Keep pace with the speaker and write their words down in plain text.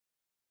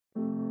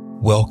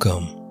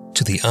Welcome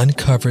to the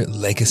Uncovered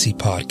Legacy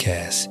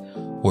Podcast,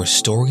 where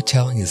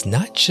storytelling is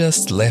not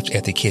just left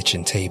at the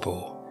kitchen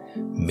table.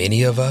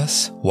 Many of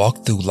us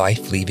walk through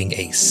life leaving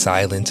a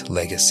silent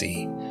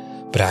legacy,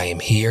 but I am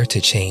here to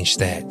change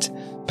that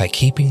by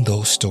keeping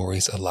those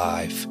stories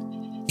alive.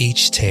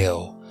 Each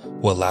tale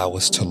will allow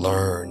us to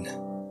learn,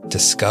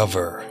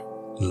 discover,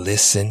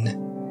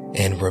 listen,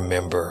 and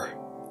remember.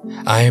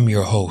 I am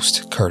your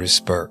host,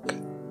 Curtis Burke.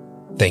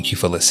 Thank you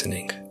for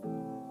listening.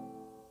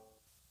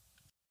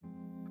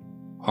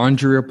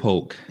 Andrea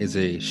Polk is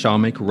a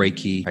shamanic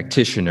Reiki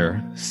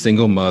practitioner,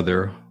 single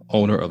mother,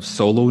 owner of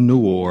Solo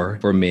Noir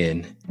for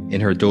Men,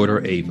 and her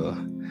daughter Ava.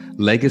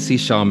 Legacy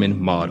Shaman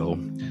model,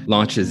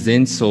 launches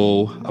Zen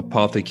Soul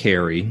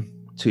Apothecary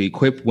to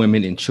equip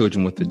women and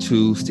children with the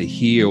tools to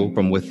heal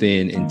from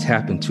within and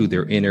tap into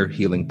their inner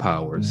healing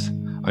powers.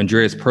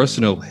 Andrea's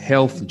personal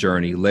health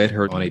journey led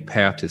her on a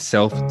path to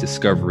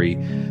self-discovery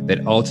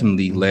that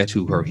ultimately led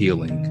to her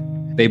healing.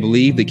 They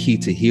believe the key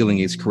to healing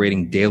is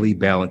creating daily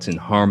balance and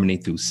harmony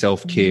through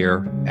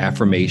self-care,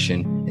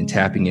 affirmation, and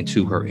tapping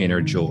into her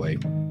inner joy.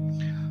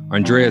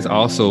 Andrea is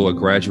also a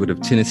graduate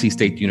of Tennessee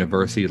State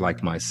University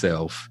like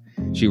myself.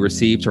 She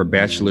received her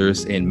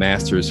bachelor's and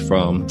master's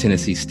from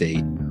Tennessee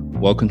State.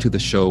 Welcome to the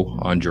show,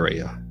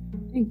 Andrea.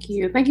 Thank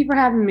you. Thank you for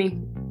having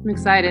me. I'm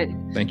excited.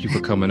 Thank you for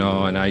coming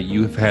on.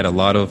 You've had a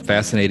lot of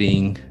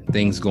fascinating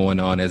things going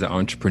on as an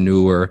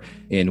entrepreneur,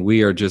 and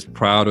we are just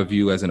proud of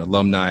you as an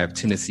alumni of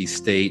Tennessee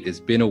State. It's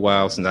been a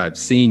while since I've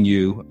seen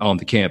you on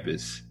the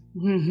campus.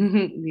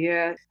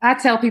 Yeah. I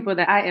tell people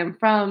that I am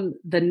from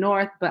the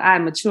North, but I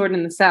matured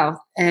in the South,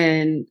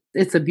 and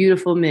it's a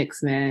beautiful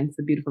mix, man.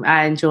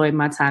 I enjoyed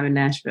my time in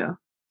Nashville.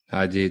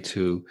 I did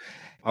too.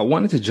 I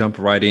wanted to jump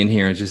right in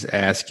here and just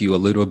ask you a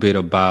little bit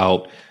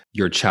about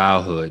your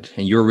childhood.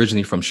 And you're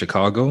originally from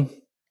Chicago?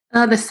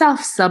 The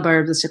south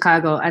suburbs of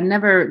Chicago. I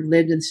never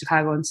lived in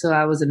Chicago until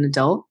I was an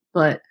adult,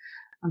 but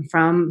I'm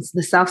from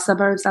the south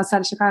suburbs outside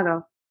of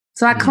Chicago.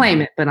 So I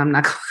claim it, but I'm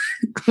not,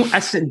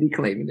 I shouldn't be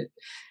claiming it.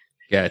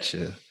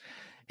 Gotcha.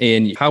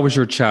 And how was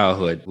your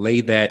childhood?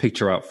 Lay that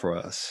picture out for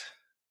us.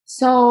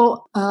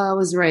 So I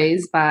was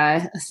raised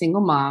by a single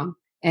mom,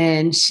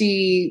 and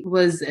she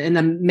was an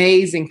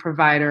amazing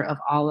provider of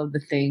all of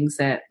the things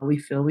that we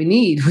feel we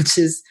need, which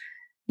is,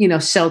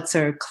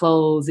 shelter,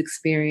 clothes,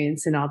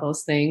 experience, and all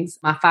those things.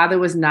 My father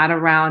was not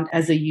around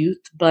as a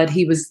youth, but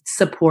he was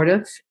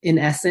supportive in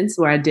essence,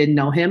 where I did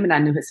know him and I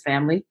knew his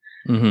family.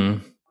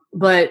 Mm-hmm.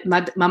 But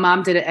my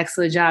mom did an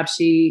excellent job.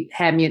 She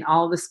had me in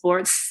all the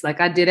sports.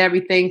 Like I did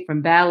everything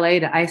from ballet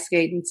to ice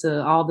skating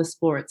to all the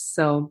sports.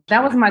 So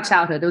that was my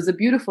childhood. It was a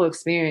beautiful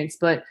experience.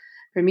 But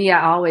for me,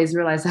 I always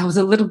realized I was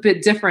a little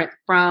bit different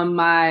from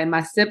my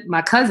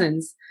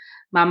cousins.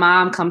 My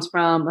mom comes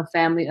from a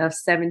family of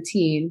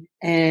 17,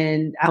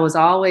 and I was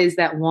always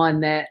that one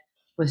that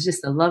was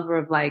just a lover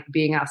of like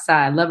being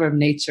outside, lover of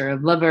nature, a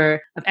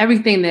lover of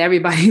everything that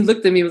everybody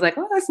looked at me was like,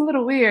 oh, that's a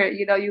little weird.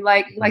 You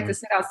like to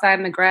sit outside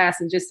in the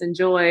grass and just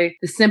enjoy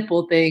the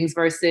simple things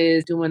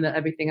versus doing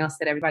everything else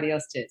that everybody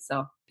else did.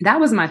 So that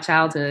was my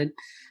childhood.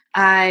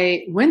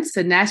 I went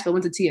to Nashville,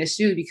 went to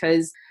TSU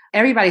because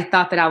everybody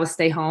thought that I would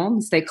stay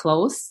home, stay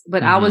close,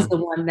 but I was the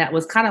one that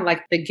was kind of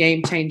like the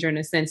game changer in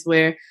a sense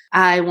where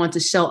I want to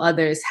show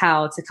others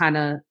how to kind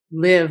of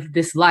live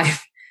this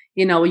life.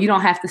 You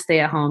don't have to stay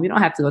at home. You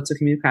don't have to go to a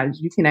community college.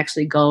 You can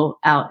actually go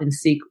out and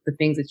seek the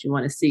things that you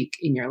want to seek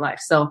in your life.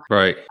 So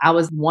right. I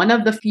was one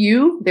of the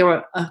few, there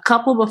were a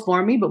couple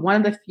before me, but one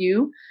of the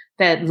few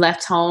that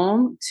left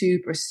home to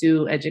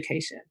pursue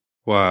education.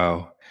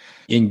 Wow.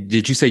 And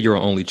did you say you're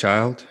an only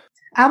child?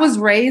 I was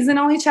raised an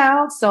only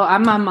child, so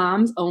I'm my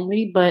mom's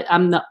only, but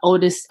I'm the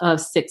oldest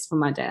of 6 from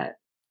my dad.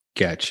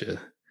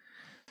 Gotcha.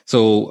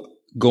 So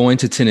going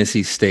to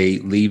Tennessee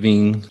State,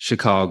 leaving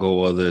Chicago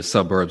or the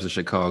suburbs of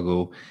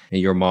Chicago, and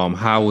your mom,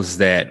 how was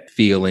that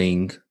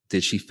feeling?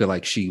 Did she feel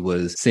like she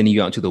was sending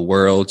you out into the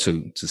world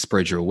to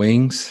spread your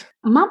wings?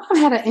 My mom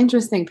had an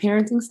interesting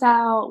parenting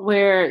style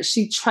where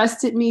she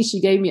trusted me. She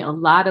gave me a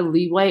lot of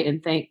leeway,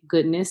 and thank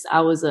goodness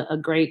I was a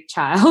great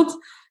child.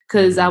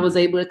 Because I was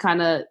able to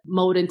kind of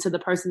mold into the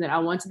person that I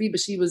want to be.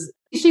 But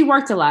she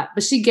worked a lot,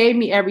 but she gave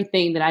me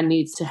everything that I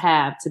need to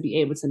have to be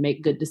able to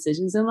make good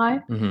decisions in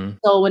life. Mm-hmm.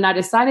 So when I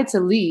decided to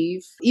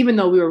leave, even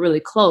though we were really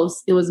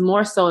close, it was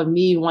more so of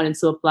me wanting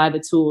to apply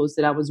the tools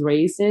that I was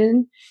raised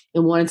in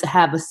and wanting to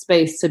have a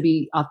space to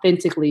be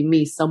authentically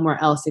me somewhere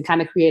else and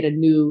kind of create a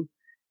new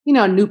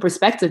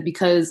perspective.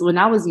 Because when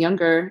I was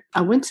younger,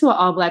 I went to an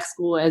all-Black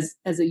school as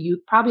a youth,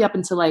 probably up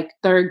until like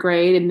 3rd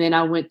grade. And then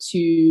I went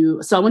to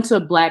a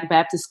Black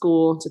Baptist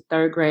school to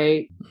 3rd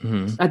grade.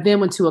 Mm-hmm. I then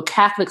went to a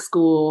Catholic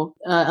school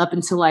up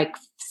until like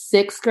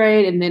 6th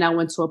grade. And then I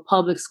went to a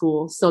public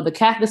school. So the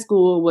Catholic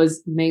school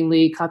was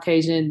mainly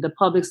Caucasian. The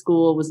public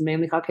school was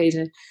mainly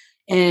Caucasian.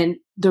 And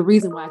the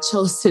reason why I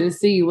chose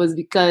Tennessee was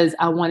because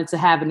I wanted to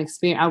have an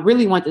experience. I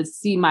really wanted to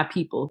see my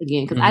people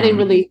again, because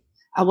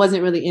I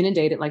wasn't really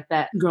inundated like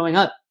that growing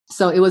up.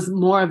 So it was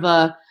more of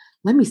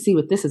let me see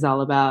what this is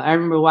all about. I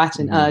remember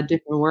watching Mm-hmm.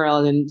 Different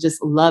World and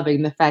just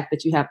loving the fact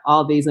that you have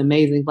all these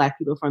amazing Black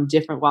people from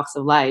different walks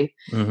of life.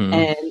 Mm-hmm.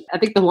 And I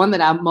think the one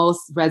that I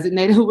most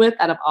resonated with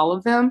out of all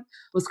of them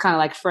was kind of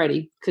like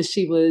Freddie, because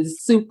she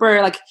was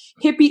super like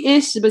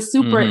hippie-ish, but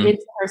super Mm-hmm.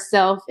 into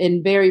herself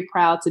and very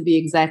proud to be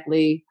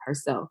exactly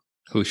herself.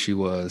 Who she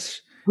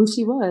was. Who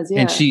she was,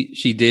 yeah. And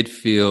she did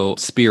feel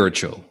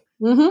spiritual.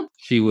 Mm-hmm.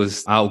 She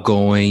was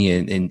outgoing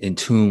and in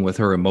tune with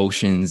her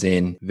emotions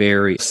and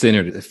very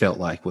centered, it felt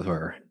like, with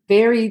her.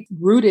 Very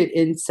rooted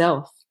in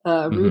self,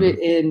 rooted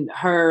in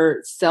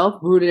herself,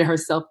 rooted in her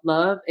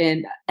self-love.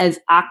 And as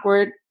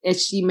awkward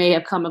as she may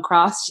have come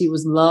across, she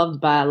was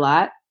loved by a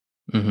lot.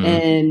 Mm-hmm.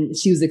 And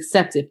she was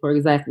accepted for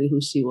exactly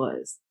who she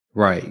was.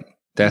 Right.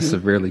 That's a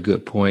really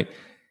good point.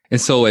 And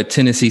so at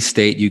Tennessee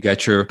State, you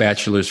got your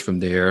bachelor's from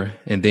there,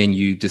 and then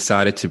you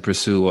decided to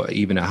pursue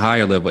even a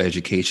higher level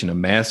education, a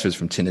master's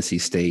from Tennessee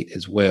State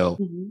as well.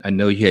 Mm-hmm. I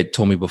know you had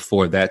told me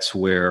before that's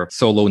where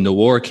Solo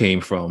Noir came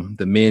from,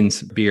 the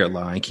men's beard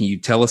line. Can you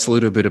tell us a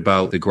little bit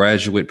about the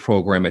graduate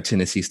program at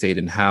Tennessee State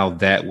and how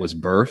that was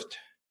birthed?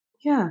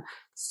 Yeah.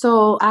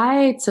 So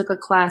I took a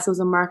class, it was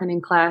a marketing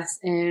class,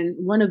 and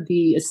one of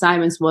the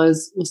assignments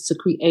was to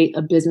create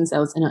a business that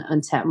was in an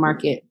untapped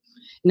market.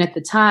 And at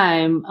the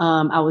time,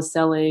 I was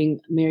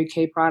selling Mary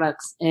Kay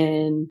products,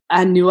 and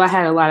I knew I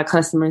had a lot of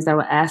customers that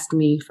would ask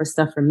me for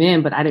stuff for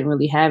men, but I didn't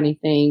really have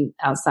anything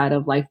outside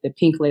of like the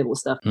pink label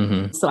stuff.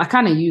 Mm-hmm. So I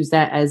kind of used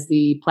that as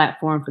the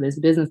platform for this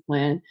business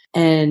plan.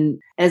 And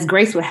as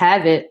grace would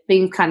have it,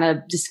 things kind of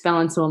just fell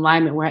into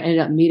alignment where I ended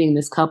up meeting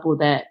this couple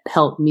that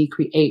helped me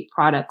create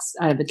products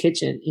out of the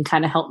kitchen and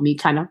kind of helped me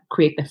kind of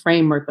create the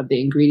framework of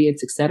the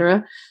ingredients, et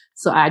cetera.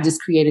 So I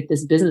just created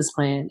this business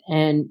plan.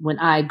 And when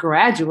I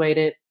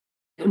graduated,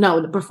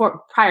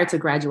 prior to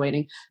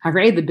graduating, I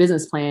created the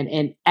business plan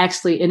and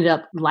actually ended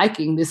up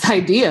liking this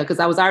idea because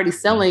I was already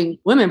selling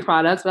women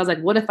products. But I was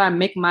like, what if I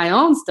make my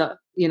own stuff?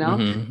 You know?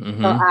 Mm-hmm,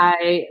 mm-hmm. So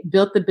I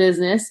built the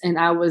business and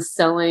I was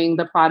selling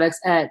the products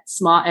at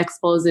small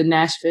expos in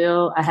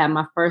Nashville. I had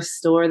my first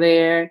store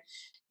there.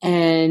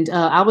 And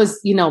I was,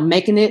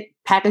 making it,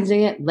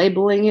 packaging it,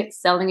 labeling it,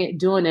 selling it,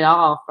 doing it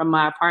all from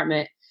my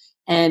apartment.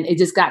 And it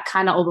just got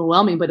kind of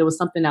overwhelming, but it was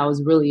something I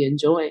was really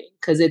enjoying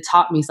because it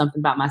taught me something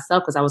about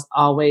myself because I was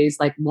always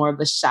like more of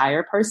the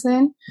shyer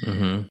person.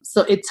 Mm-hmm.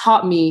 So it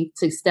taught me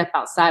to step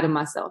outside of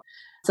myself.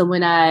 So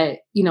when I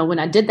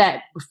did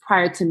that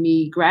prior to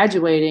me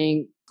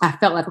graduating, I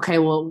felt like, okay,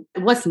 well,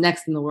 what's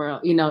next in the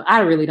world? I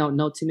really don't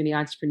know too many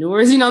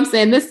entrepreneurs. You know what I'm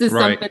saying? This is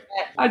Right. something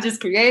that I just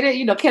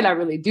created. Can I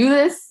really do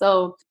this?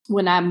 So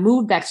when I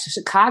moved back to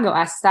Chicago,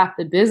 I stopped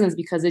the business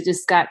because it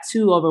just got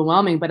too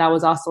overwhelming. But I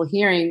was also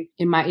hearing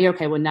in my ear,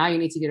 okay, well, now you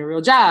need to get a real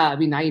job.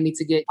 Now you need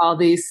to get all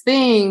these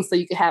things so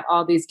you can have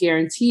all these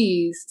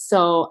guarantees.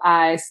 So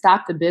I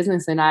stopped the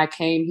business and I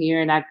came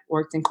here and I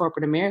worked in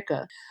corporate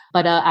America.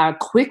 But I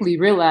quickly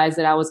realized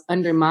that I was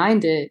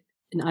undermined and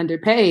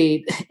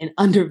underpaid and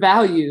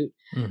undervalued.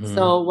 Mm-hmm.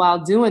 So while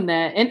doing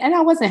that, and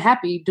I wasn't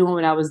happy doing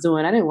what I was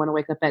doing. I didn't want to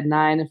wake up at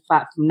 9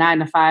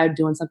 to 5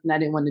 doing something I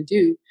didn't want to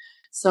do.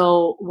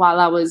 So while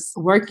I was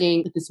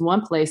working at this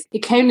one place,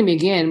 it came to me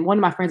again. One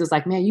of my friends was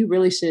like, man, you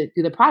really should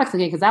do the products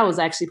again because that was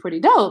actually pretty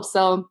dope.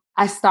 So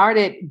I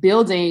started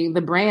building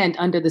the brand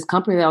under this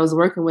company that I was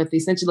working with.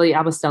 Essentially,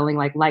 I was selling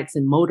like lights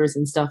and motors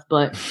and stuff,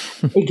 but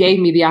it gave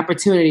me the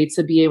opportunity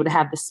to be able to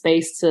have the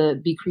space to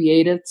be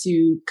creative,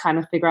 to kind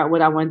of figure out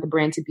what I wanted the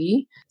brand to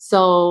be.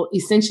 So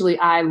essentially,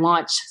 I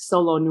launched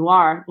Solo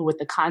Noir with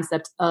the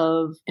concept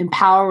of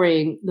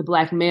empowering the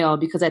Black male,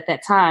 because at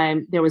that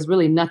time, there was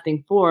really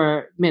nothing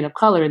for men of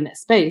color in that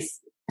space.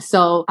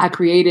 So I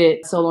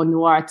created Solo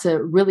Noir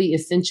to really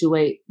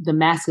accentuate the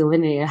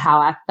masculinity and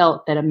how I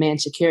felt that a man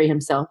should carry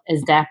himself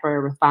as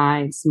dapper,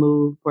 refined,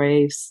 smooth,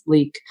 brave,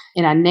 sleek.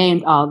 And I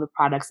named all the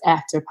products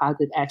after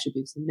positive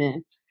attributes of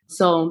men.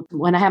 So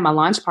when I had my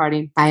launch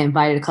party, I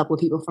invited a couple of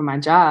people from my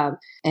job,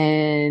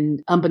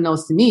 and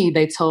unbeknownst to me,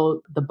 they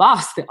told the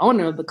boss, the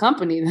owner of the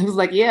company, and it was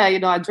like, yeah,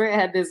 Andrea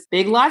had this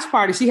big launch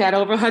party. She had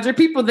over 100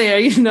 people there,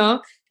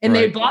 and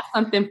They bought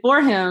something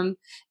for him.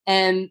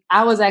 And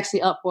I was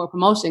actually up for a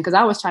promotion because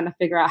I was trying to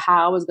figure out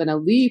how I was going to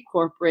leave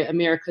corporate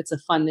America to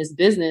fund this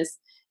business.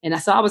 And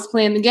I was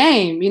playing the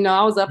game,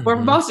 I was up for a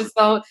promotion.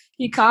 So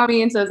he called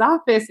me into his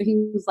office and he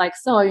was like,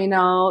 so,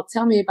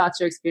 tell me about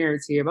your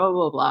experience here, blah,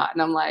 blah, blah. And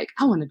I'm like,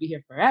 I want to be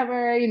here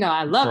forever.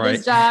 I love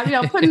this job,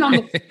 putting on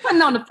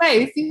the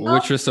face.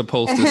 What you're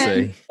supposed to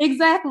say.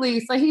 Exactly.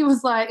 So he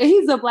was like, and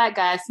he's a Black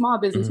guy, small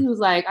business. He was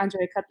like,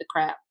 Andrea, cut the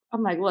crap.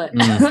 I'm like, what?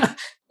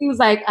 He was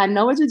like, I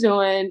know what you're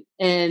doing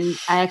and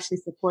I actually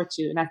support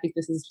you. And I think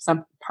this is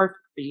something perfect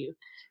for you.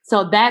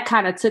 So that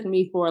kind of took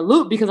me for a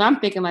loop because I'm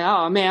thinking like,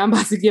 oh man, I'm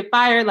about to get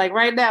fired like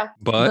right now.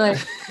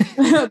 But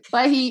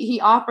but he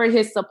offered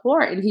his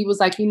support and he was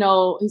like, he's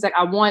like,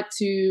 I want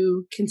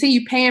to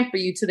continue paying for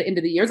you to the end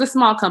of the year. It's a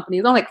small company.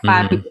 There's only like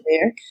 5 people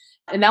there.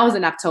 And that was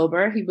in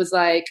October. He was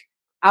like,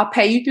 I'll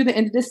pay you through the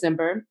end of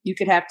December. You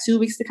could have 2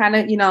 weeks to kind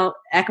of,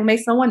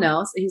 acclimate someone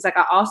else. And he's like,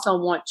 I also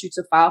want you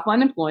to file for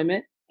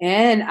unemployment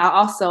and I'll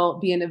also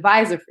be an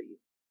advisor for you.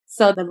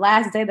 So the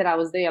last day that I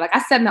was there, like I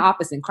sat in the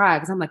office and cried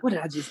because I'm like, what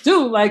did I just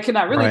do? Like, can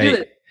I really do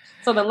this?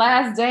 So the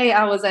last day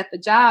I was at the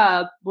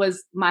job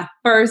was my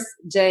first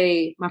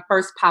day, my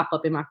first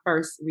pop-up in my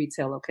first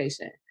retail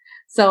location.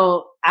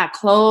 So I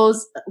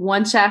closed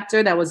one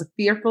chapter that was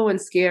fearful and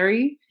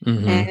scary.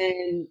 Mm-hmm.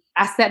 And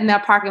I sat in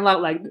that parking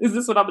lot like, is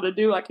this what I'm going to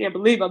do? I can't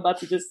believe I'm about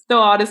to just throw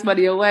all this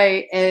money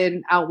away.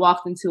 And I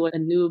walked into a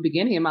new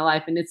beginning in my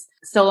life. And it's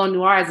Solo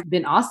Noir has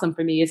been awesome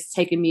for me. It's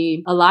taken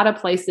me a lot of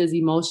places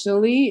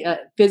emotionally,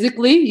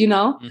 physically, you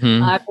know.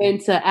 Mm-hmm. I've been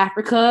to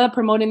Africa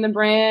promoting the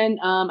brand.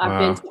 I've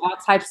been to all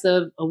types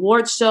of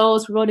award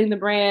shows promoting the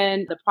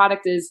brand. The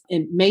product is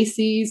in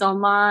Macy's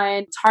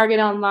online,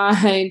 Target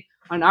online,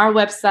 on our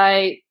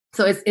website.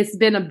 So it's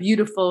been a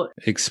beautiful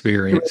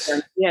experience.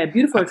 Yeah,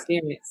 beautiful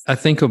experience. I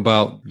think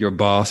about your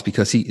boss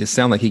because it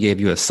sounded like he gave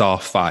you a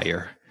soft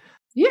fire.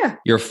 Yeah.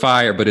 You're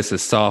fired, but it's a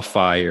soft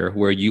fire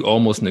where you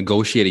almost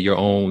negotiated your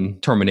own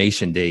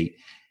termination date.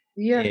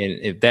 Yeah. And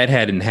if that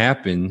hadn't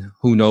happened,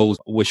 who knows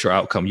what's your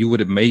outcome? You would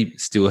have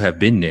still have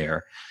been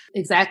there.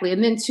 Exactly.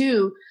 And then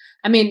too,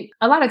 I mean,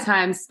 a lot of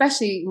times,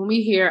 especially when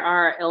we hear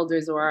our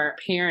elders or our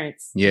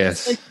parents,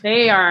 yes,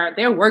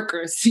 they're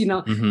workers, you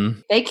know,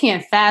 mm-hmm. They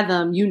can't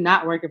fathom you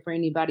not working for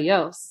anybody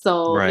else.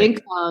 So in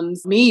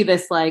comes me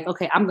that's like,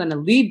 okay, I'm going to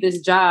leave this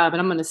job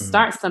and I'm going to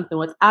start something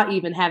without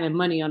even having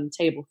money on the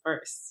table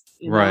first.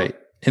 You know? Right.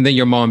 And then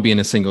your mom being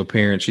a single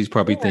parent, she's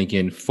probably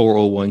thinking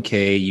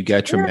 401k, you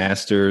got your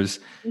master's,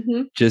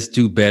 just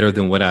do better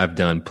than what I've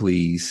done,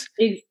 please.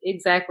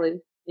 Exactly.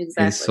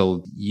 And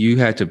so you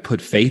had to put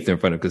faith in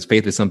front of it because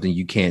faith is something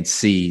you can't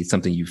see,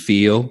 something you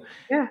feel.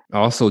 Yeah.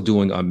 Also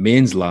doing a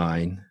men's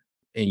line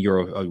and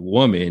you're a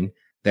woman,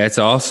 that's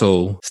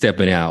also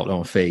stepping out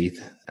on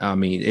faith. I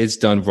mean, it's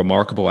done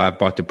remarkable. I've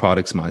bought the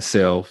products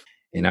myself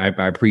and I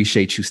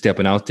appreciate you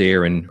stepping out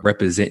there and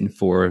representing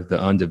for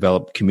the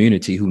undeveloped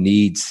community who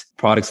needs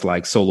products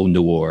like Solo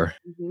Noir.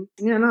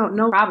 Mm-hmm. Yeah,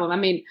 no problem. I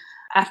mean,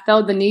 I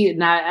felt the need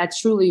and I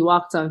truly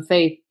walked on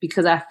faith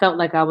because I felt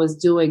like I was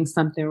doing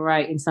something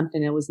right and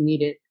something that was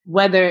needed.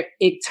 Whether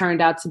it turned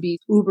out to be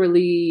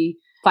uberly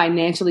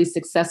financially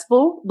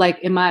successful,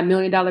 like am I $1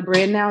 million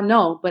brand now?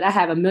 No, but I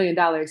have $1 million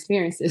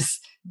experiences,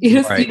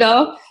 you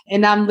know,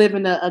 and I'm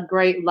living a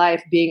great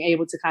life being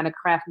able to kind of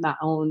craft my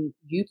own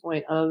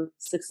viewpoint of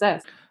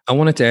success. I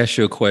wanted to ask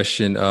you a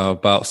question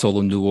about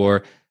Solo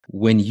Noir.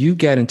 When you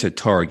got into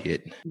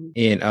Target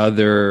and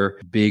other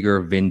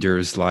bigger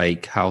vendors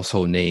like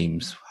household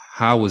names,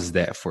 how was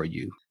that for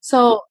you?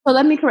 So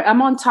let me correct.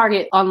 I'm on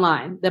Target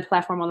online, the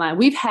platform online.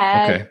 We've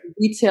had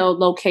retail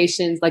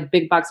locations, like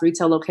big box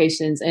retail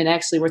locations. And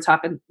actually we're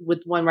talking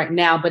with one right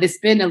now, but it's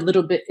been a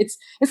little bit, it's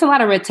a lot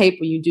of red tape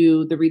when you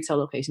do the retail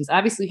locations.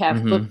 Obviously you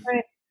have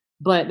footprint,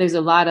 but there's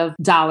a lot of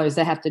dollars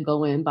that have to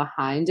go in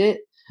behind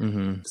it.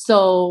 Mm-hmm.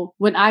 So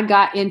when I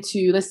got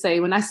into, let's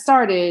say when I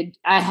started,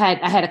 I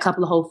had a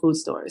couple of Whole Foods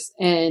stores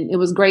and it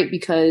was great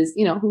because,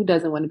 you know, who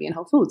doesn't want to be in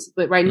Whole Foods?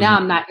 But right now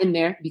I'm not in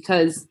there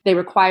because they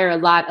require a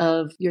lot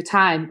of your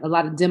time, a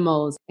lot of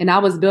demos. And I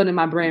was building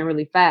my brand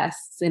really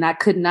fast and I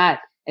could not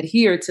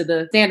adhere to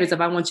the standards of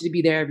I want you to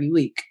be there every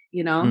week,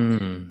 you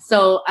know?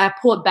 So I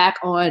pulled back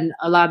on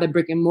a lot of the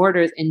brick and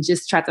mortars and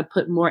just tried to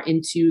put more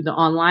into the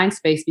online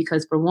space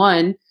because for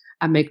one,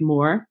 I make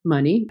more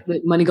money.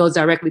 The money goes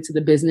directly to the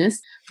business.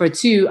 For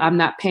two, I'm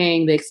not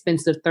paying the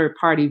expensive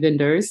third-party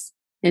vendors.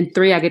 And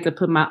three, I get to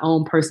put my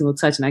own personal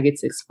touch and I get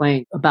to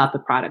explain about the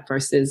product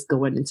versus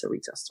going into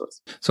retail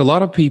stores. So a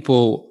lot of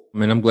people, I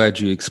mean, I'm glad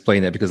you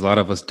explained that because a lot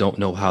of us don't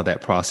know how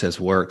that process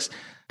works.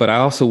 But I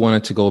also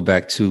wanted to go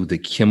back to the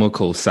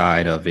chemical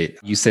side of it.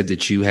 You said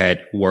that you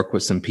had worked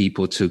with some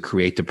people to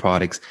create the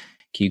products.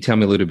 Can you tell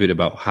me a little bit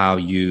about how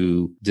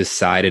you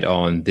decided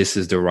on this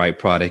is the right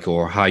product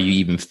or how you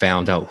even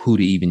found out who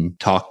to even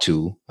talk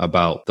to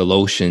about the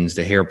lotions,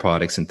 the hair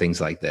products and things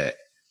like that?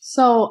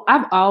 So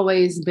I've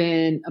always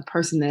been a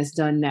person that's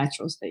done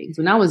natural things.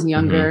 When I was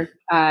younger,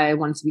 I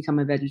wanted to become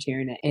a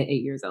vegetarian at 8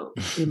 years old.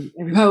 And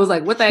everybody was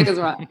like, what the heck is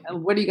wrong?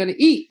 What are you going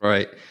to eat?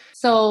 Right.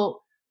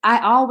 So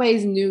I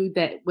always knew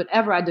that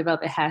whatever I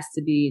develop, it has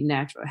to be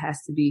natural. It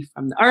has to be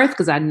from the earth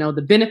because I know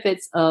the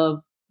benefits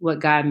of what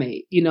God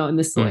made, you know, in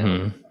the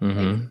soil.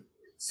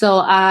 So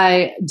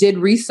I did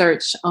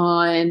research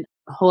on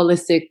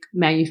holistic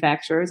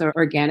manufacturers or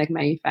organic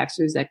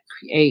manufacturers that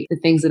create the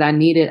things that I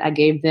needed. I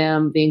gave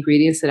them the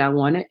ingredients that I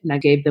wanted and I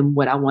gave them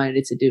what I wanted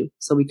it to do.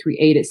 So we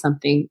created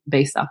something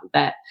based off of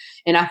that.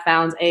 And I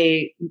found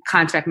a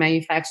contract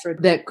manufacturer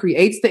that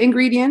creates the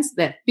ingredients,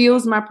 that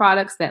fills my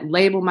products, that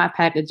label my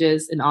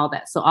packages and all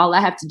that. So all I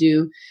have to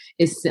do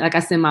is like I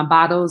send my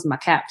bottles, my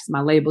caps,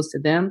 my labels to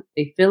them.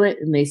 They fill it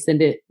and they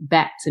send it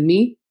back to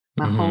me,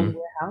 my home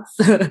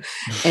warehouse.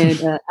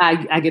 And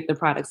I get the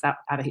products out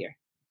of here.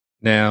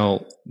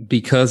 Now,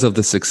 because of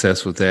the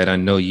success with that, I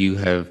know you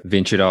have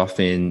ventured off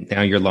and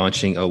now you're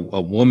launching a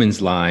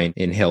woman's line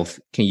in health.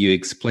 Can you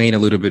explain a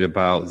little bit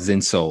about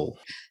ZenSoul?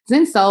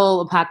 Zen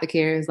Soul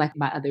Apothecary is like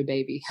my other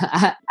baby.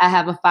 I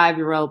have a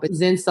 5-year-old, but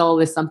Zen Soul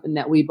is something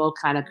that we both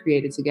kind of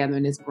created together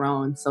and it's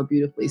grown so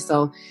beautifully.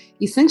 So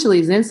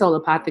essentially, Zen Soul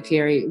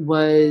Apothecary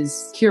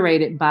was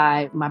curated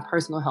by my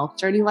personal health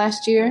journey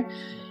last year.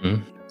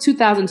 Mm-hmm.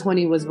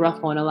 2020 was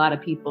rough on a lot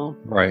of people.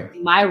 Right.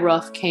 My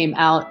rough came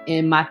out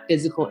in my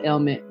physical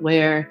ailment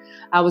where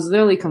I was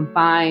literally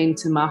confined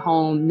to my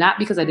home, not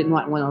because I didn't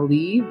want to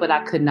leave, but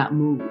I could not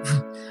move.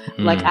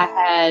 Like I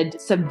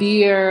had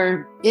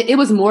severe, it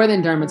was more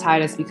than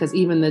dermatitis because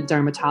even the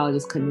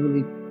dermatologist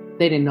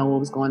they didn't know what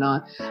was going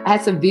on. I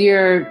had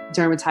severe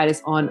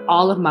dermatitis on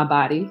all of my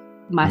body.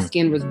 My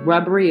skin was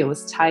rubbery. It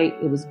was tight.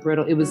 It was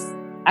brittle.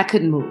 I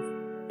couldn't move.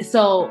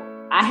 So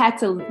I had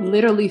to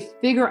literally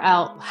figure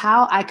out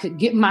how I could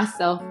get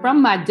myself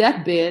from my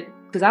deathbed,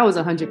 because I was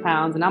 100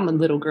 pounds and I'm a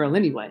little girl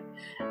anyway,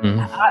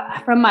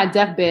 from my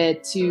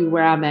deathbed to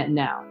where I'm at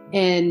now.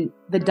 And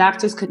the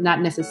doctors could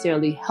not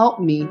necessarily help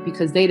me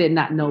because they did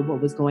not know what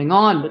was going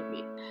on with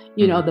me.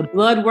 You know, the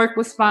blood work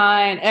was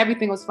fine,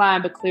 everything was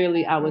fine, but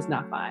clearly I was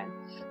not fine.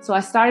 So I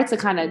started to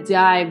kind of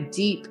dive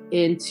deep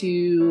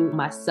into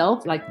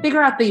myself, like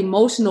figure out the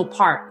emotional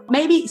part.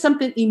 Maybe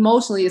something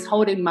emotionally is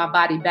holding my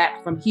body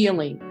back from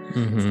healing.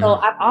 So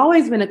I've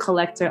always been a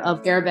collector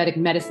of Ayurvedic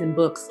medicine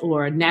books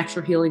or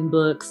natural healing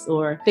books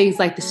or things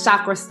like the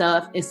chakra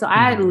stuff. And so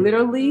I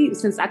literally,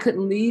 since I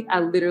couldn't leave,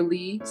 I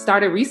literally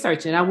started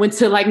researching. I went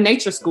to like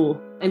nature school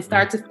and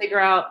started to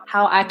figure out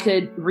how I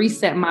could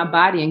reset my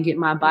body and get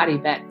my body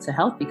back to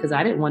health because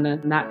I didn't want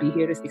to not be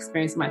here to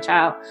experience my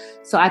child.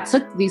 So I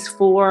took these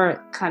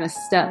 4 kind of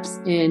steps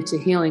into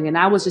healing and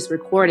I was just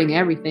recording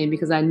everything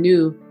because I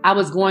knew I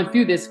was going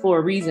through this for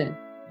a reason.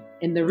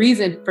 And the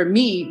reason for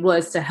me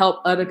was to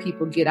help other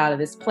people get out of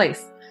this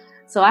place.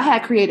 So I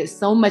had created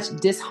so much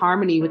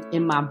disharmony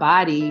within my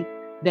body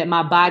that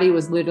my body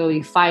was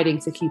literally fighting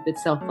to keep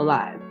itself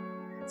alive.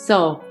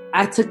 So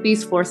I took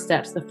these 4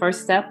 steps. The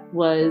first step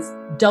was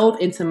dove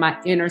into my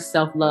inner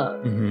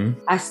self-love.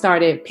 I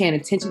started paying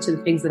attention to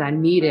the things that I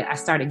needed. I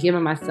started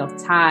giving myself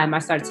time. I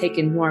started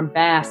taking warm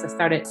baths. I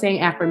started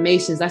saying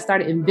affirmations. I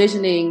started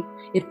envisioning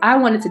if I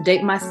wanted to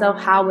date myself,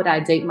 how would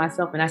I date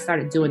myself? And I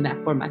started doing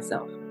that for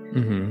myself.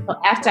 So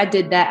after I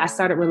did that, I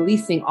started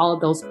releasing all of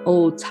those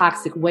old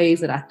toxic ways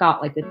that I thought,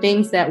 like the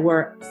things that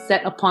were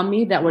set upon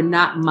me that were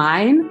not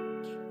mine.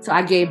 So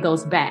I gave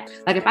those back.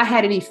 Like if I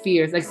had any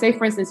fears, like say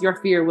for instance, your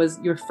fear was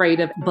you're afraid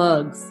of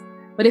bugs.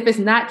 But if it's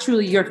not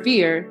truly your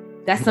fear,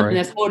 that's something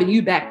that's holding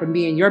you back from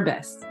being your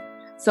best.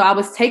 So I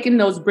was taking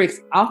those bricks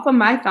off of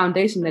my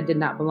foundation that did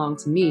not belong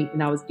to me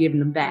and I was giving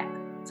them back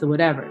to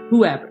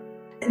whoever.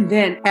 And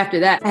then after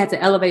that, I had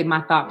to elevate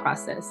my thought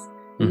process.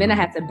 And then I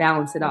had to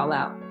balance it all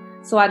out.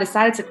 So I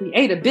decided to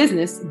create a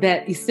business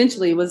that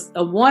essentially was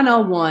a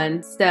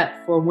 101 step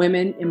for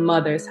women and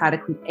mothers, how to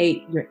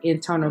create your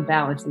internal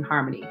balance and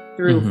harmony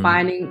through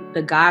finding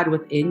the God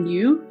within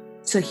you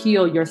to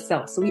heal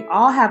yourself. So we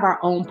all have our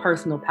own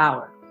personal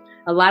power.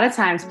 A lot of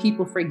times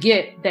people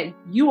forget that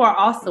you are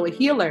also a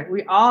healer.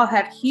 We all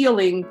have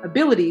healing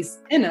abilities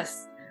in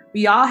us.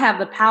 We all have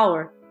the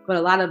power. But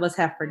a lot of us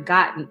have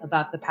forgotten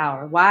about the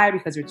power. Why?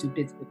 Because we're too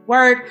busy with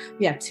work.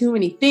 We have too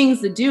many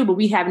things to do, but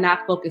we have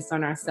not focused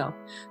on ourselves.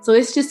 So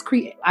it's just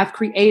I've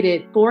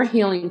created 4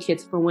 healing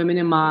kits for women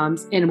and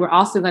moms. And we're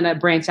also going to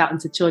branch out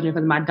into children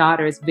because my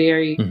daughter is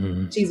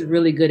she's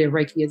really good at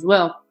Reiki as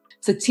well,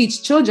 to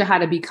teach children how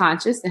to be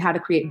conscious and how to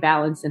create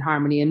balance and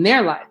harmony in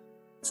their life,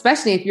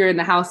 especially if you're in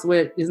the house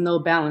where there's no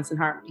balance and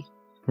harmony.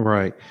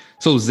 Right.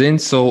 So Zen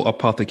Soul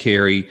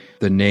Apothecary,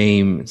 the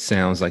name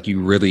sounds like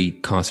you really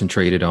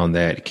concentrated on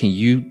that. Can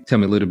you tell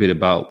me a little bit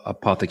about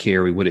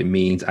apothecary, what it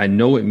means? I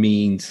know it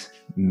means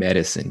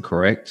medicine,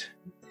 correct?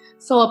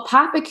 So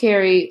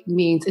apothecary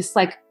means it's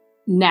like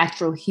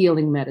natural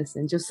healing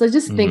medicine. Just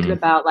thinking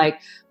about like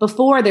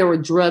before there were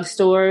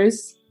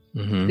drugstores,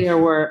 there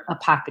were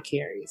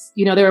apothecaries.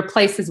 You know, there were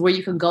places where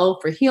you can go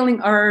for healing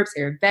herbs,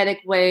 Ayurvedic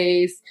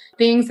ways,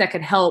 things that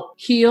could help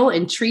heal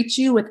and treat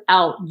you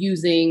without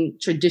using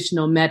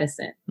traditional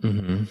medicine.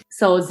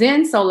 So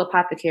Zen Soul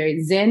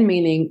Apothecary, Zen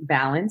meaning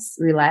balance,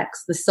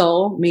 relax. The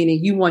soul meaning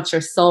you want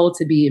your soul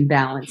to be in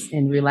balance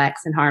and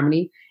relax and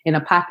harmony. And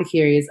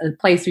apothecary is a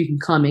place where you can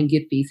come and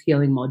get these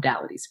healing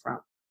modalities from.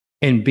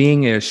 And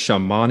being a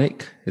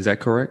shamanic, is that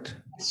correct?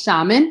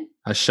 Shaman.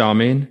 A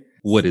shaman.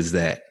 What is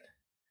that?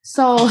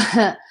 So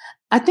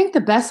I think the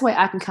best way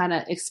I can kind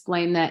of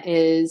explain that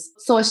is,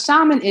 so a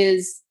shaman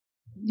is,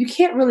 you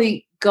can't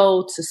really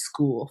go to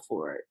school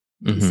for it.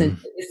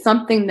 It's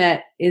something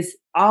that is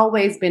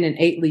always been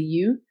innately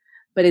you,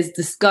 but is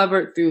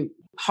discovered through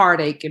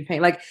heartache and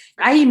pain. Like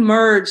I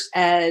emerged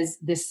as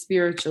this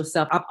spiritual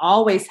self. I've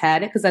always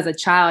had it because as a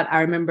child,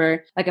 I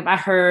remember like if I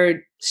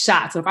heard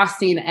shots or if I've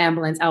seen an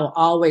ambulance, I will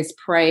always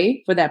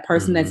pray for that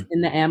person that's in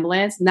the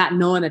ambulance, not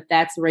knowing that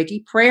that's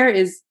Reiki. Prayer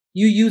is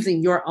you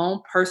using your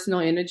own personal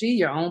energy,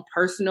 your own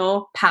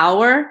personal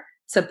power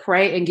to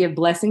pray and give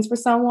blessings for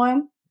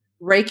someone.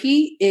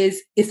 Reiki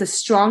it's a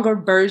stronger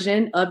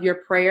version of your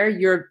prayer.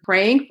 You're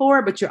praying for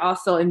it, but you're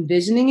also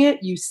envisioning it.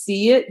 You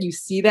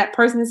see that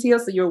person is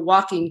healed. So you're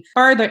walking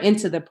further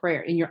into the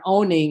prayer and you're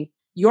owning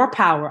your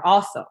power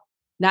also.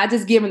 Not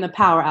just giving the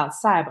power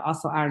outside, but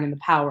also honoring the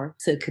power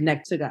to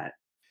connect to God.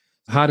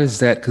 How does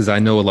that, because I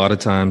know a lot of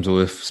times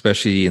with,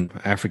 especially in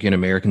African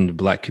American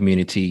Black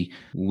community,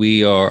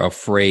 we are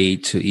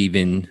afraid to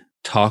even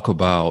talk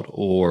about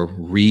or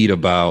read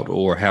about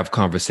or have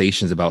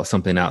conversations about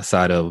something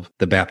outside of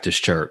the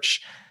Baptist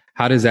church.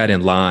 How does that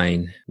in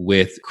line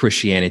with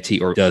Christianity,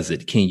 or does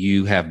it? Can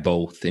you have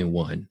both in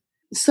one?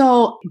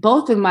 So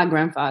both of my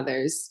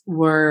grandfathers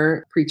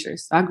were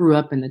preachers. I grew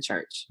up in the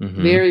church,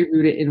 very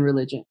rooted in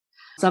religion.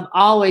 So I've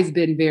always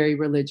been very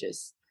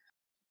religious.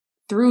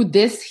 Through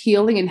this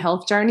healing and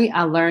health journey,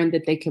 I learned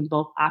that they can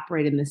both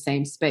operate in the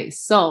same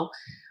space. So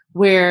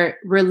where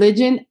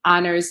religion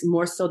honors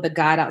more so the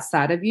God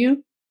outside of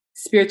you,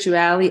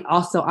 spirituality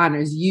also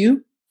honors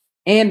you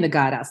and the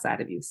God outside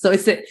of you. So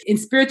in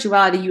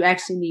spirituality, you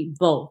actually need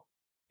both,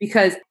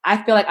 because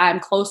I feel like I'm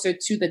closer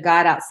to the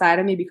God outside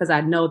of me because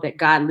I know that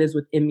God lives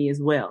within me as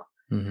well.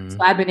 So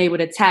I've been able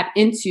to tap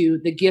into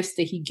the gifts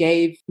that he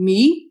gave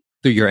me.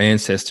 Through your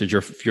ancestors,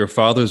 your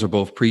fathers are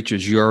both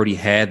preachers. You already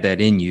had that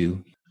in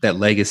you. That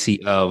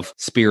legacy of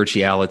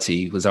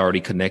spirituality was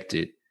already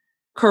connected.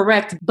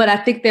 Correct. But I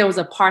think there was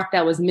a part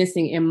that was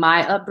missing in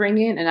my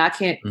upbringing, and I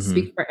can't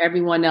speak for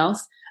everyone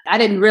else. I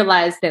didn't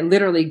realize that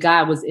literally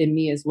God was in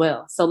me as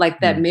well. So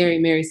like that Mary,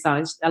 Mary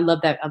song, I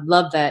love that. I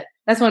love that.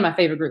 That's one of my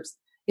favorite groups.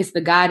 It's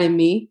the God in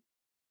me.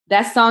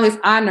 That song is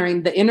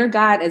honoring the inner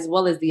God as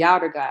well as the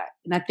outer God.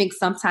 And I think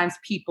sometimes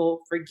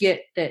people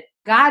forget that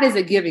God is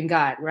a giving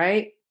God,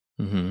 right?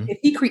 If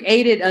he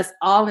created us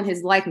all in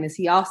his likeness,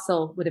 he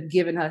also would have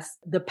given us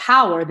the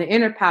power, the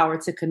inner power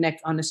to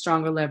connect on a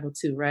stronger level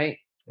too, right?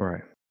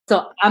 Right.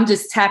 So I'm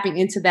just tapping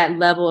into that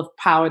level of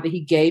power that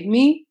he gave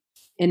me,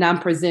 and I'm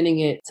presenting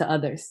it to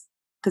others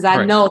because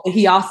I know that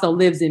he also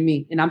lives in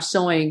me, and I'm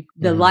showing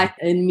the life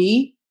in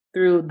me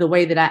through the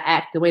way that I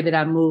act, the way that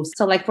I move.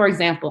 So like, for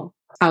example,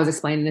 I was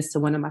explaining this to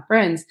one of my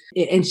friends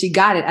and she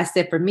got it. I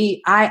said, for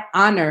me, I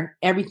honor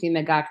everything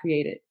that God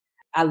created.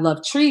 I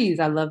love trees.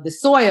 I love the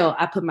soil.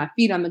 I put my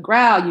feet on the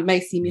ground. You may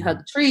see me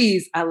hug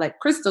trees. I like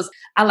crystals.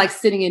 I like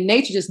sitting in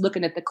nature, just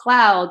looking at the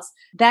clouds.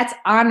 That's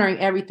honoring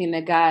everything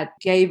that God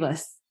gave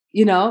us.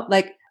 You know,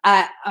 like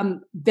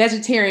I'm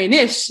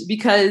vegetarian-ish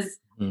because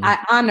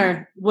I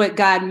honor what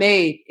God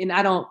made and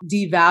I don't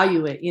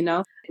devalue it. You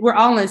know, we're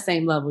all on the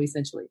same level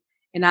essentially.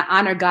 And I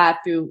honor God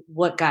through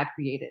what God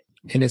created.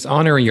 And it's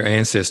honoring your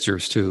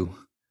ancestors too.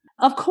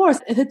 Of course.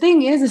 The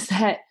thing is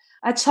that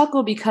I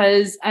chuckle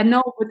because I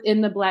know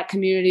within the Black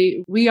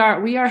community, we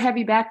are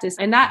heavy Baptists,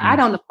 and I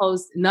don't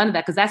oppose none of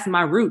that because that's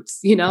my roots,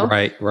 you know?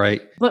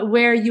 Right. But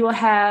where you'll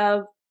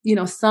have, you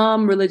know,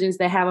 some religions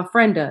that have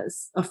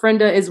ofrendas.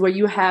 Ofrenda is where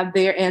you have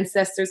their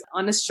ancestors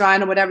on a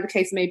shrine or whatever the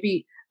case may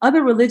be.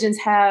 Other religions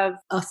have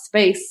a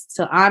space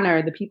to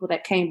honor the people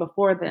that came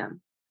before them.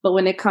 But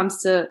when it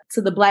comes to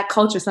the Black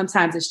culture,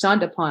 sometimes it's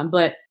shunned upon.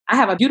 But I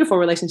have a beautiful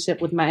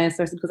relationship with my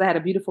ancestors because I had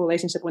a beautiful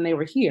relationship when they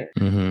were here.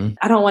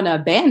 I don't want to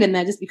abandon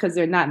that just because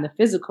they're not in the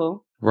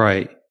physical.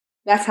 Right.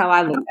 That's how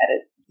I look at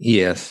it.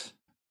 Yes.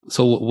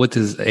 So what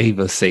does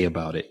Ava say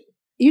about it?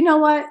 You know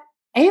what?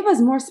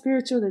 Ava's more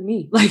spiritual than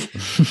me. Like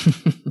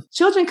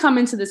children come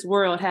into this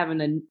world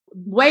having a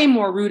way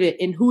more rooted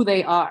in who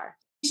they are.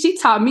 She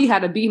taught me how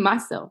to be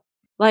myself.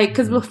 Like,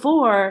 because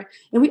before,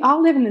 and we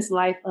all live in this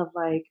life of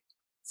like,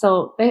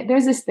 so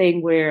there's this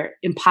thing where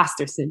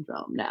imposter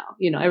syndrome now,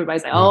 you know,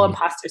 everybody's like, oh,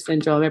 imposter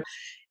syndrome.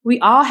 We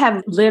all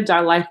have lived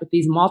our life with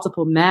these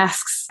multiple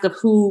masks of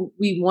who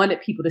we wanted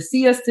people to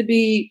see us to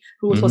be,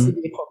 who we're supposed to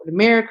be in corporate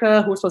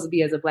America, who we're supposed to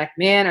be as a Black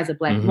man, as a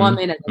Black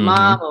woman, as a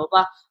mom, blah, blah,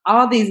 blah.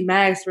 All these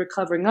masks we're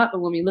covering up. But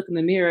when we look in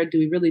the mirror, do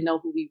we really know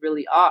who we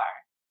really are?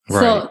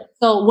 Right.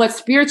 So what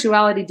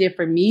spirituality did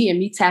for me and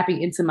me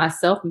tapping into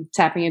myself and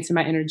tapping into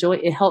my inner joy,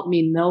 it helped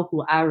me know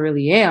who I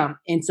really am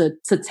and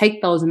to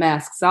take those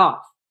masks off.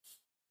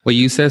 Well,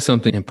 you said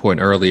something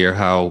important earlier,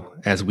 how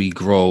as we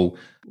grow,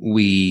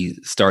 we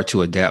start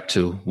to adapt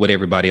to what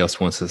everybody else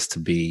wants us to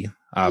be.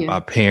 Our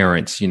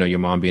parents, you know, your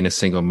mom being a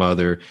single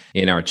mother,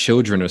 and our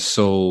children are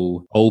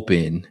so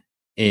open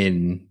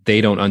and they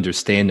don't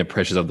understand the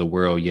pressures of the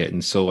world yet.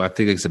 And so I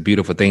think it's a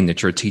beautiful thing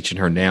that you're teaching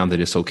her now, that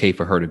it's okay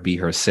for her to be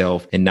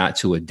herself and not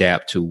to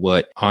adapt to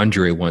what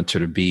Andre wants her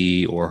to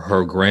be or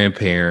her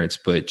grandparents,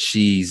 but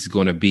she's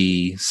going to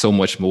be so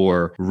much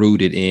more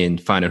rooted in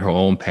finding her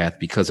own path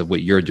because of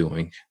what you're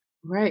doing.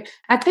 Right.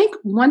 I think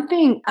one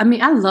thing, I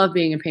mean, I love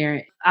being a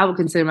parent. I would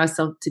consider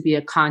myself to be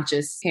a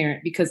conscious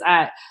parent because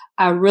I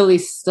really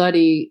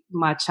study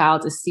my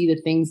child to see the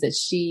things that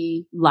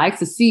she likes,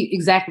 to see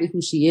exactly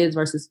who she is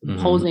versus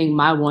imposing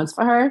my wants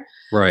for her.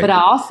 Right. But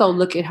I also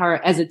look at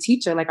her as a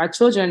teacher. Like our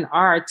children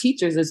are our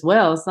teachers as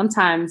well.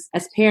 Sometimes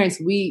as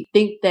parents, we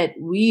think that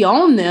we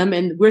own them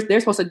and they're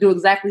supposed to do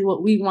exactly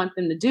what we want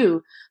them to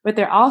do. But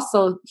they're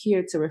also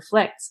here to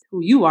reflect who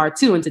you are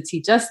too and to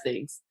teach us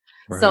things.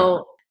 Right.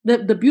 So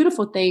the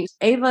beautiful thing,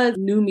 Ava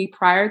knew me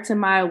prior to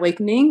my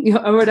awakening,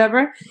 or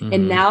whatever. Mm-hmm.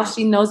 And now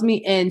she knows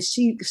me, and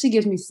she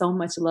gives me so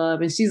much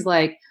love. And she's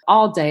like,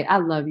 all day, I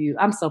love you.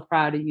 I'm so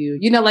proud of you.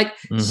 Like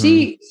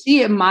she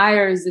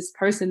admires this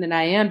person that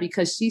I am,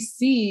 because she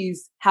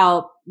sees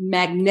how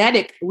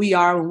magnetic we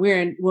are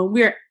when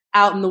we're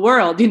out in the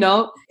world,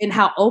 and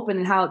how open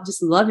and how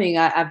just loving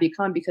I've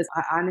become, because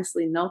I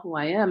honestly know who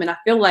I am. And I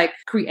feel like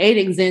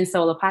creating Zen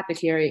Soul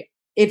Apothecary,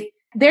 if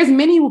there's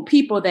many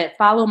people that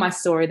follow my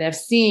story that have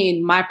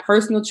seen my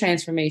personal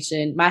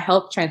transformation, my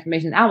health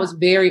transformation. I was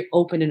very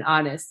open and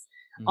honest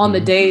on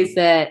the days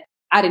that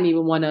I didn't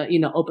even want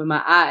to, open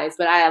my eyes,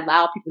 but I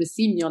allowed people to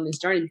see me on this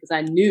journey because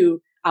I knew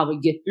I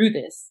would get through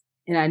this.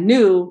 And I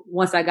knew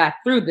once I got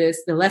through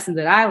this, the lessons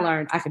that I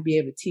learned, I could be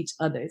able to teach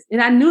others. And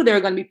I knew there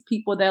were going to be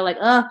people that are like,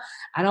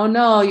 I don't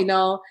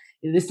know,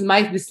 this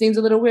seems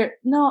a little weird.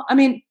 No, I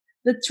mean,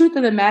 the truth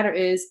of the matter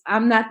is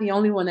I'm not the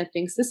only one that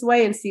thinks this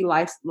way and see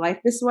life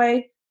this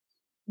way.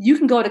 You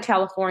can go to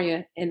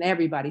California and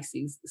everybody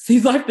sees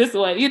life this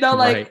way.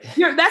 Like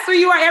that's where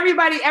you are.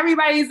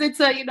 Everybody's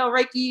into,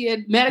 Reiki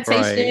and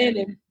meditation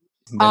and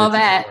all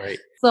that. Right.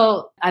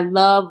 So I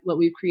love what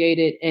we've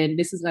created, and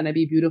this is going to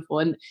be beautiful.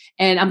 And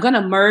I'm going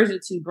to merge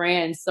the two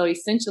brands. So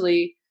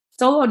essentially,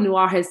 Solo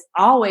Noir has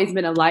always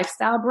been a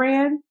lifestyle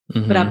brand,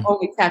 but I've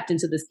only tapped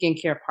into the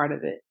skincare part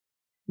of it.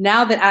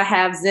 Now that I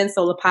have Zen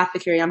Soul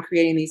Apothecary, I'm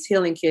creating these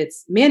healing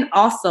kits. Men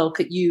also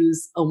could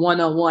use a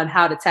 101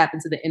 how to tap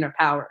into the inner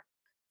power.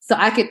 So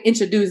I could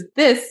introduce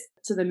this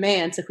to the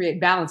man to create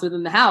balance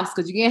within the house,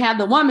 because you can't have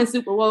the woman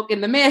super woke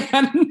and the man.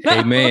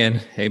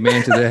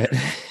 Amen to that.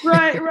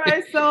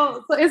 Right.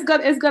 So it's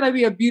gonna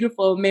be a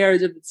beautiful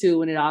marriage of the two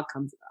when it all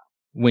comes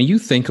about. When you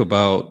think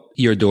about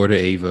your daughter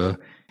Ava,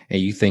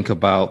 and you think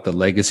about the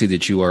legacy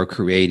that you are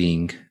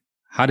creating,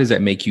 how does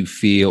that make you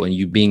feel, and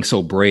you being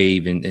so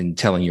brave in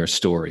telling your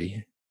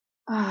story?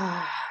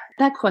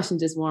 That question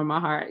just warmed my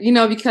heart,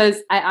 because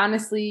I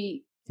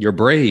honestly... You're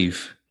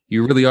brave.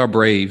 You really are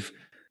brave.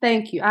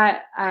 Thank you.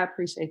 I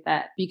appreciate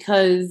that,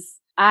 because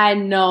I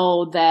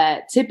know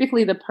that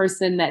typically the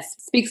person that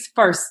speaks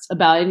first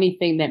about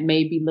anything that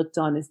may be looked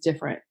on as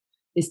different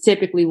is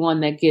typically one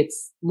that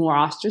gets more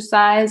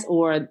ostracized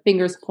or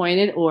fingers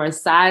pointed or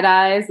side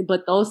eyes.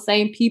 But those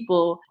same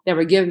people that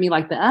were giving me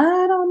like the,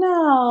 I don't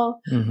know,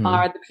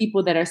 are the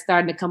people that are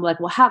starting to come like,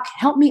 well,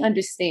 help me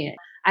understand.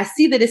 I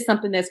see that it's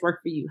something that's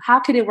worked for you. How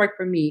could it work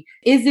for me?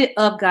 Is it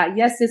of God?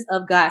 Yes, it's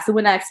of God. So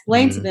when I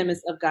explain to them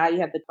it's of God, you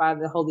have the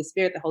Father, the Holy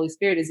Spirit. The Holy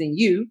Spirit is in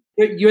you.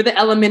 You're the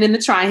element in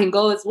the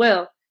triangle as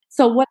well.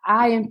 So what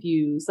I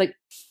infuse, like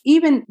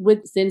even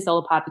with Zen Soul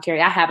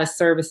Apothecary, I have a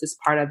services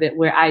part of it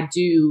where I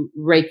do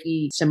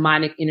Reiki,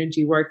 shamanic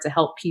energy work to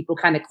help people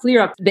kind of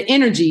clear up the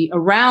energy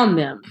around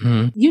them.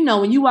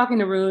 When you walk in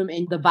the room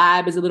and the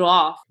vibe is a little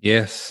off.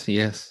 Yes.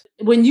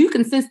 When you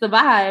can sense the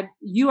vibe,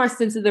 you are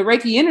sensing the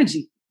Reiki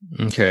energy.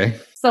 Okay.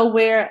 So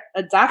where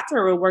a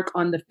doctor will work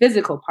on the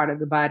physical part of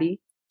the body,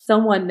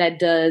 someone that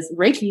does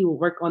Reiki will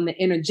work on the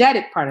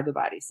energetic part of the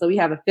body. So we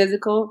have a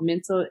physical,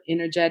 mental,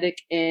 energetic,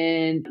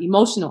 and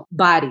emotional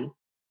body.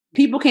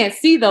 People can't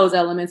see those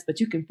elements, but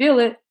you can feel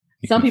it.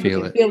 Some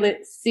people can feel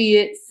it, see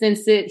it,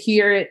 sense it,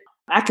 hear it.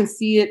 I can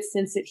see it,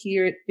 sense it,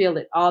 hear it, feel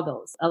it, all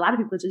those. A lot of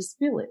people just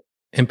feel it.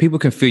 And people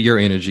can feel your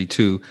energy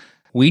too.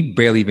 We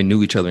barely even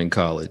knew each other in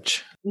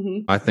college.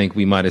 I think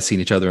we might have seen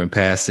each other in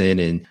passing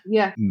and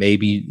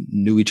maybe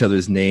knew each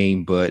other's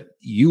name, but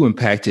you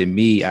impacted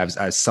me.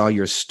 I saw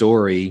your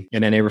story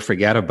and I never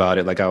forgot about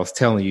it. Like I was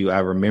telling you, I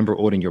remember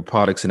ordering your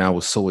products and I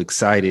was so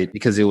excited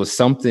because it was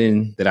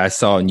something that I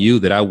saw in you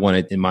that I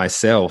wanted in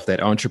myself,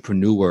 that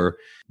entrepreneur,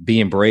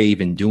 being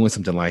brave and doing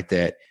something like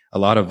that. A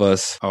lot of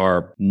us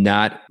are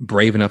not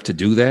brave enough to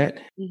do that.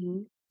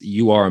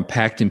 You are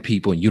impacting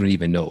people and you don't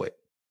even know it.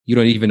 You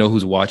don't even know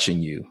who's watching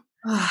you.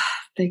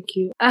 Thank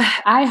you.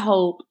 I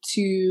hope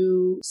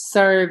to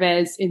serve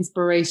as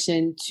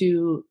inspiration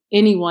to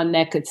anyone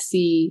that could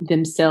see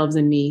themselves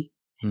in me.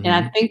 And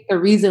I think the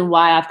reason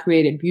why I've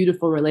created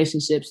beautiful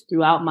relationships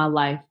throughout my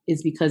life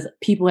is because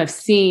people have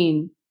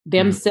seen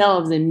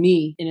themselves in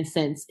me, in a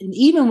sense. And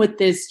even with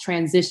this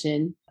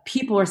transition,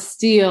 people are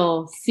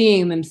still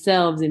seeing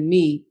themselves in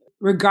me,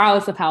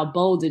 regardless of how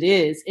bold it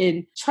is.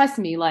 And trust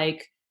me,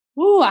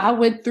 I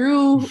went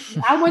through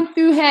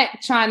heck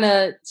trying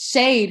to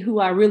shade who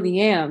I really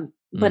am.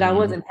 But I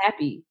wasn't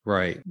happy.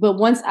 Right. But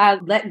once I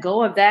let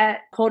go of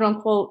that, quote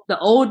unquote, the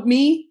old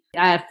me,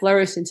 I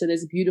flourished into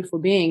this beautiful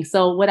being.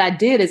 So what I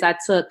did is I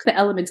took the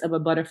elements of a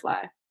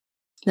butterfly.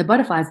 The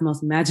butterfly is the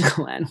most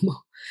magical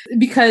animal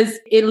because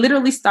it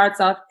literally starts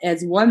off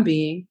as one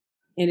being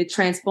and it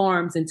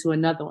transforms into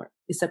another one.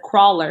 It's a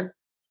crawler.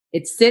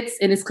 It sits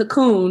in its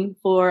cocoon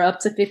for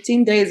up to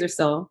 15 days or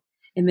so.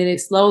 And then it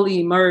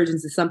slowly emerges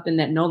into something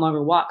that no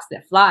longer walks,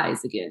 that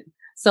flies again.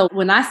 So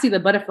when I see the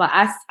butterfly,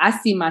 I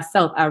see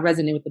myself. I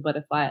resonate with the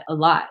butterfly a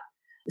lot.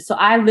 So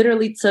I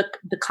literally took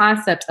the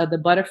concept of the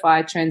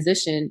butterfly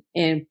transition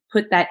and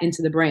put that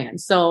into the brand.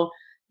 So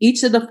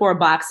each of the 4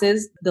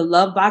 boxes, the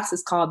love box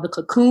is called the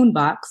cocoon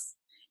box.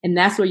 And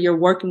that's where you're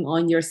working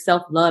on your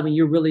self-love and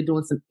you're really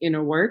doing some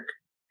inner work.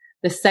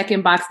 The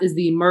second box is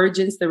the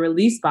emergence, the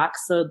release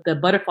box. So the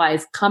butterfly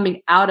is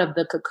coming out of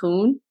the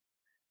cocoon.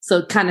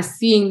 So kind of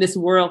seeing this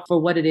world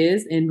for what it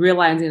is and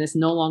realizing it's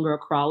no longer a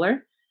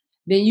crawler.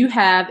 Then you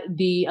have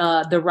the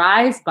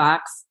rise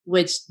box,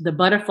 which the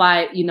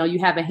butterfly, you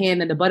have a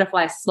hand and the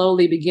butterfly is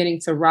slowly beginning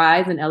to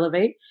rise and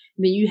elevate.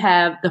 And then you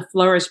have the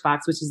flourish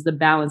box, which is the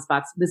balance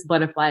box. This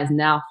butterfly is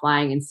now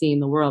flying and seeing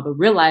the world, but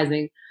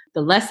realizing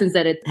the lessons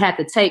that it had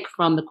to take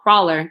from the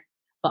crawler,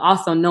 but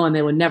also knowing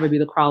they would never be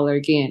the crawler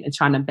again and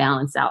trying to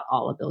balance out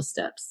all of those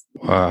steps.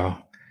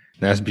 Wow.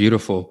 That's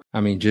beautiful.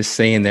 I mean, just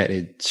saying that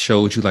it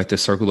showed you like the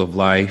circle of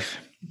life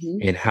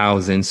and how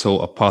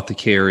Zenso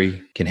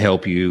Apothecary can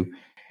help you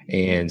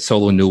and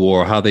Solo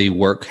Noir, how they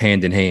work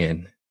hand in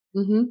hand.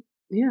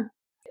 Yeah.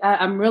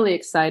 I'm really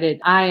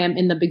excited. I am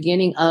in the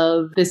beginning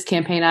of this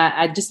campaign.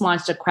 I just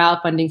launched a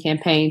crowdfunding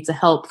campaign to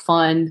help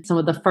fund some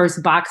of the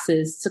first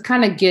boxes to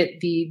kind of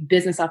get the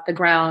business off the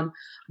ground.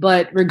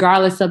 But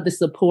regardless of the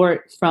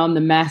support from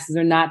the masses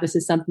or not, this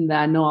is something that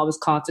I know I was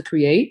called to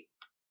create.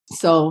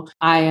 So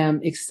I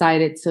am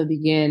excited to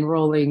begin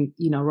rolling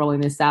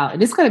this out.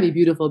 And it's going to be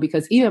beautiful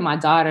because even my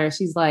daughter,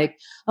 she's like,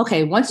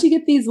 okay, once you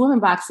get these women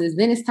boxes,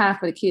 then it's time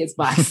for the kids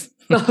box.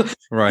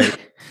 Right.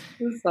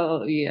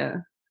 So, yeah.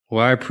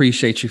 Well, I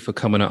appreciate you for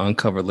coming to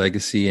Uncovered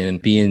Legacy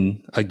and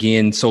being,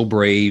 again, so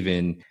brave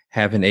and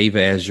having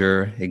Ava as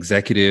your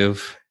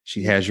executive.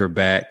 She has your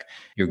back.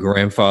 Your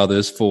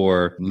grandfathers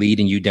for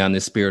leading you down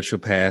this spiritual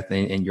path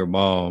and your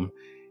mom.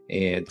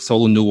 And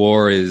Solo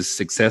Noir is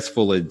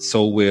successful and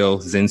so will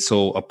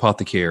Zenso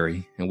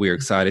Apothecary. And we're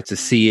excited to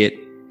see it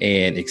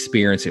and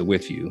experience it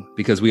with you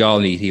because we all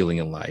need healing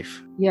in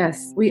life.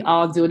 Yes, we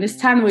all do. And it's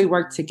time that we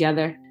work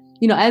together.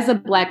 As a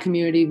Black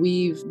community,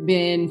 we've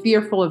been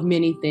fearful of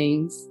many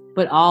things,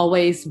 but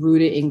always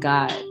rooted in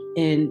God.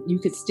 And you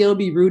could still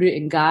be rooted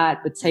in God,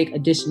 but take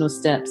additional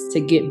steps to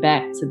get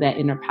back to that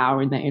inner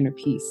power and that inner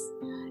peace.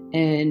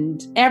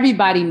 And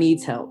everybody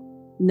needs help.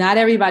 Not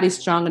everybody's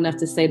strong enough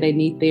to say they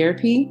need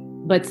therapy,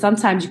 but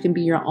sometimes you can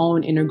be your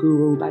own inner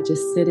guru by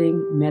just sitting,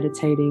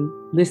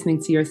 meditating,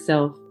 listening to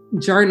yourself,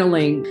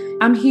 journaling.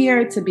 I'm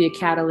here to be a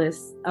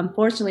catalyst.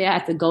 Unfortunately, I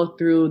had to go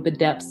through the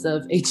depths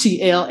of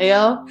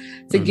HELL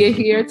to get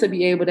here, to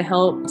be able to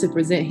help to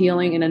present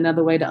healing in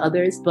another way to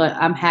others. But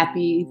I'm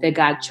happy that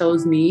God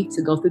chose me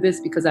to go through this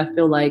because I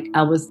feel like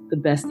I was the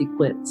best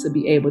equipped to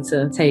be able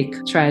to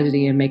take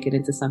tragedy and make it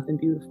into something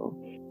beautiful.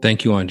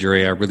 Thank you,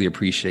 Andrea. I really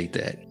appreciate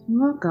that.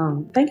 You're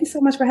welcome. Thank you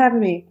so much for having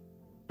me.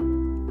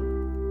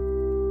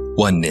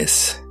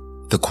 Oneness,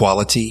 the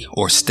quality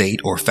or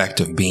state or fact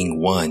of being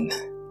one.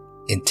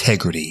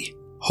 Integrity,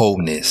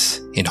 wholeness,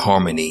 and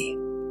harmony.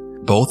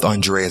 Both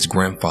Andrea's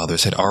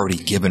grandfathers had already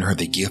given her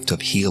the gift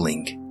of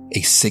healing,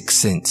 a sixth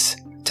sense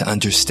to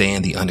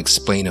understand the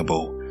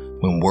unexplainable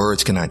when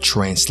words cannot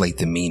translate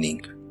the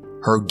meaning.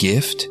 Her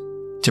gift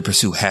to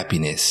pursue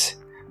happiness,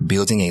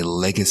 building a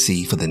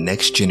legacy for the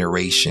next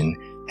generation,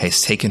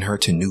 has taken her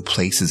to new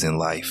places in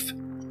life.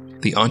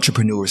 The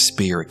entrepreneur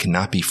spirit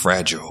cannot be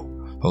fragile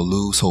or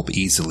lose hope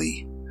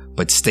easily,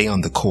 but stay on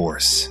the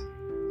course,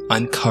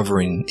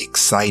 uncovering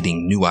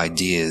exciting new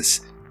ideas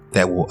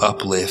that will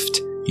uplift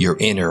your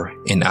inner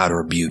and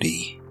outer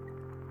beauty.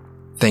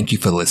 Thank you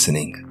for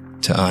listening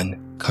to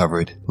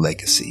Uncovered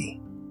Legacy.